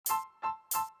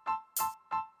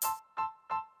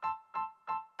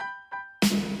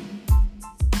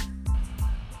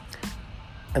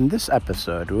In this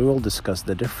episode, we will discuss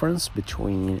the difference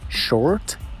between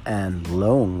short and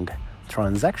long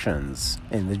transactions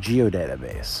in the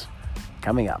Geodatabase.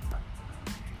 Coming up.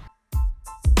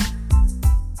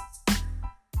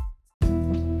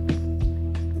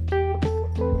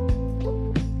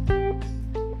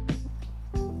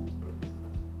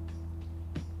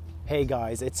 Hey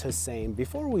guys, it's Hussein.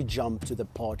 Before we jump to the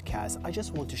podcast, I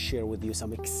just want to share with you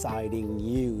some exciting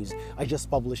news. I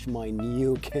just published my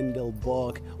new Kindle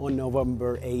book on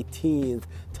November 18th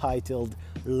titled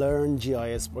Learn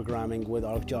GIS Programming with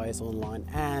ArcGIS Online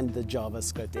and the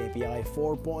JavaScript API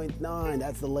 4.9.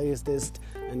 That's the latest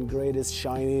and greatest,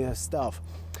 shiniest stuff.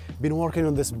 Been working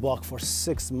on this book for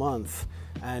 6 months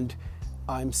and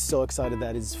I'm so excited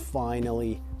that it's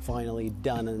finally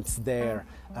done and it's there.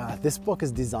 This book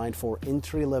is designed for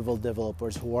entry-level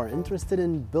developers who are interested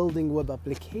in building web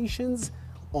applications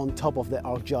on top of the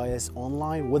ArcGIS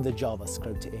Online with the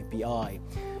JavaScript API.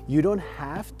 You don't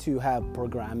have to have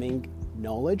programming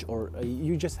knowledge, or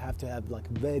you just have to have like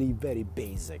very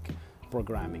basic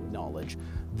programming knowledge.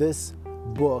 This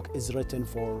book is written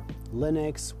for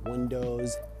Linux,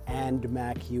 Windows, and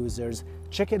Mac users.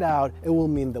 Check it out. It will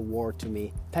mean the world to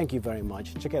me. Thank you very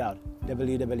much. Check it out.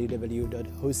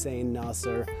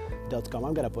 www.husseinnasser.com.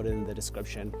 I'm going to put it in the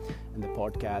description in the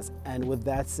podcast. And with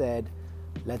that said,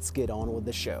 let's get on with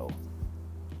the show.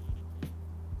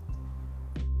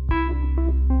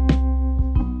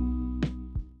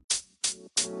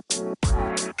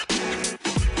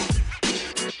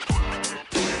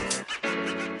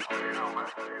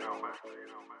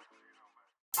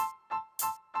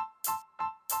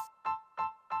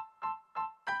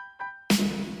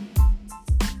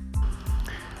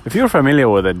 If you're familiar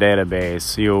with a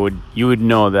database, you would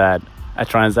know that a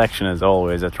transaction is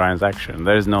always a transaction.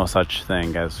 There is no such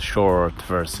thing as short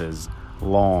versus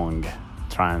long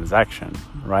transaction,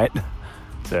 right?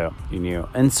 So when you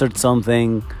insert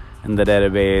something in the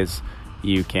database,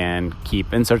 you can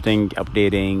keep inserting,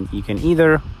 updating. You can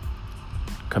either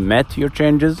commit your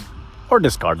changes or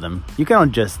discard them. You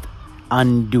cannot just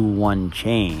undo one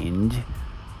change,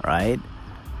 right?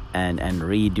 And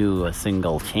redo a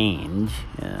single change,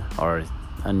 or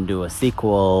undo a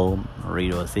SQL,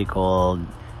 redo a SQL.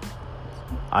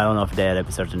 I don't know if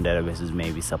certain databases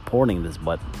may be supporting this,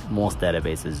 but most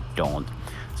databases don't.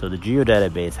 So the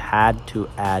Geodatabase had to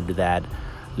add that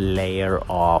layer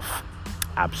of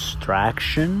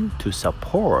abstraction to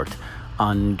support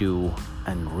undo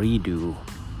and redo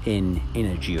in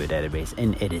a Geodatabase,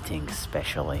 in editing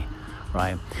especially.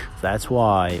 Right, so that's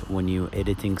why when you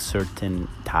editing certain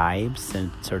types and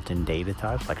certain data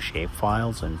types like shape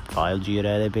files and file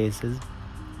geodatabases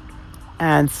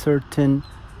and certain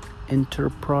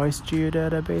enterprise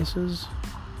geodatabases,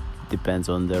 depends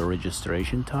on the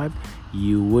registration type,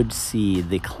 you would see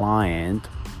the client,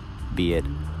 be it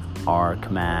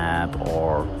ArcMap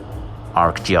or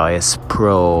ArcGIS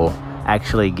Pro,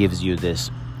 actually gives you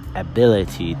this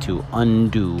ability to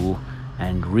undo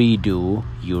and redo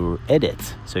your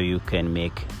edits. So you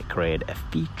can create a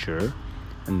feature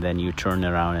and then you turn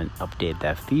around and update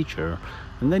that feature,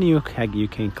 and then you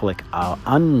can click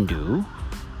undo,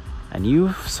 and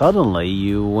you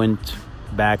went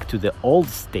back to the old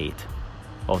state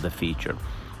of the feature,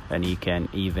 and you can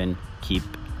even keep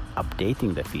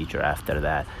updating the feature after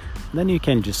that. Then you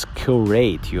can just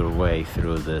curate your way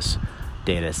through this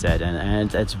data set,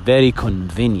 and it's very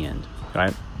convenient,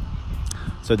 right?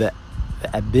 So the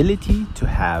ability to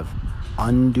have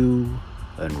undo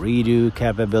and redo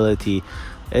capability,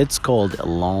 it's called a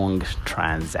long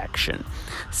transaction.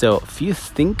 So if you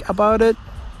think about it,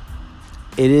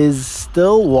 it is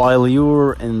still while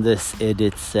you're in this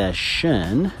edit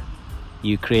session,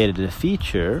 you created a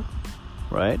feature,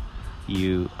 right?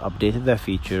 You updated that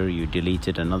feature, you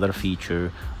deleted another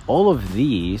feature. All of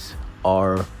these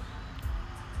are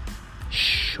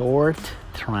short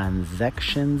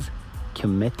transactions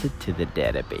committed to the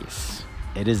database.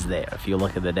 It is there. If you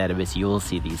look at the database, you will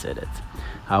see these edits.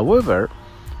 However,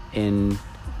 in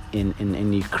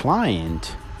your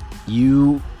client,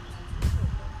 you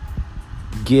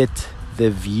get the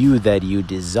view that you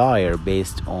desire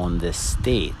based on the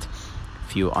state.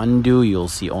 If you undo, you'll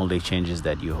see only changes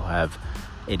that you have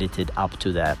edited up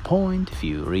to that point. If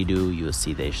you redo, you'll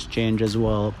see the change as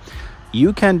well.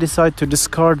 You can decide to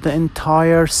discard the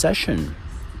entire session.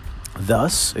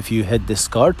 Thus, if you hit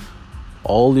discard,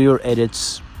 all your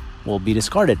edits will be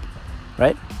discarded,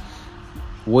 right?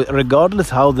 Regardless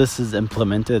how this is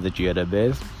implemented, the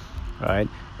Geodatabase, right?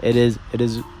 It is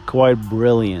quite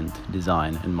brilliant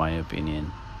design in my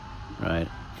opinion, right?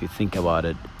 If you think about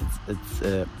it,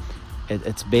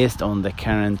 it's based on the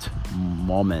current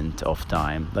moment of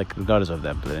time, like regardless of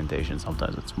the implementation.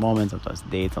 Sometimes it's moment, sometimes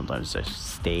date, sometimes it's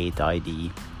state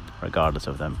ID, regardless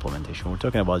of the implementation. We're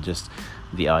talking about just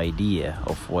the idea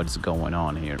of what's going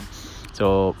on here.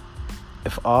 So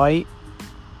if I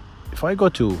go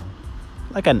to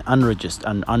like an unregistered,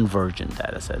 an unversioned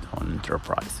data set on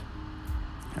enterprise,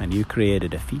 and you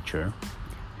created a feature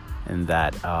in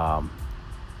that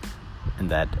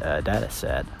data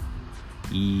set,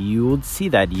 you would see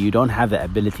that you don't have the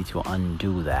ability to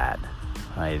undo that,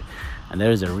 right? And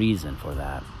there's a reason for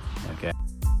that, okay?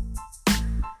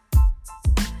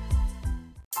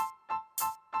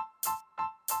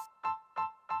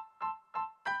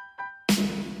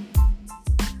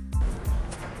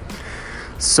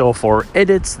 So for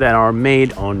edits that are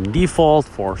made on default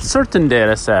for certain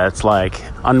data sets, like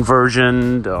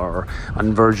unversioned or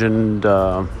unversioned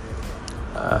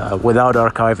without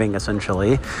archiving,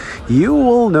 essentially, you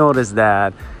will notice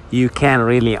that you can't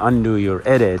really undo your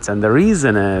edits. And the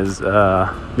reason is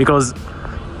because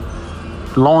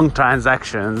long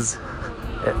transactions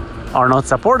are not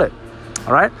supported,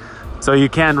 all right? So you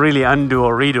can't really undo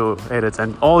or redo edits,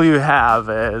 and all you have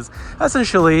is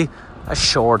essentially a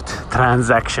short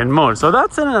transaction mode. So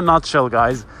that's in a nutshell,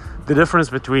 guys, the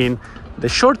difference between the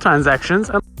short transactions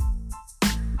and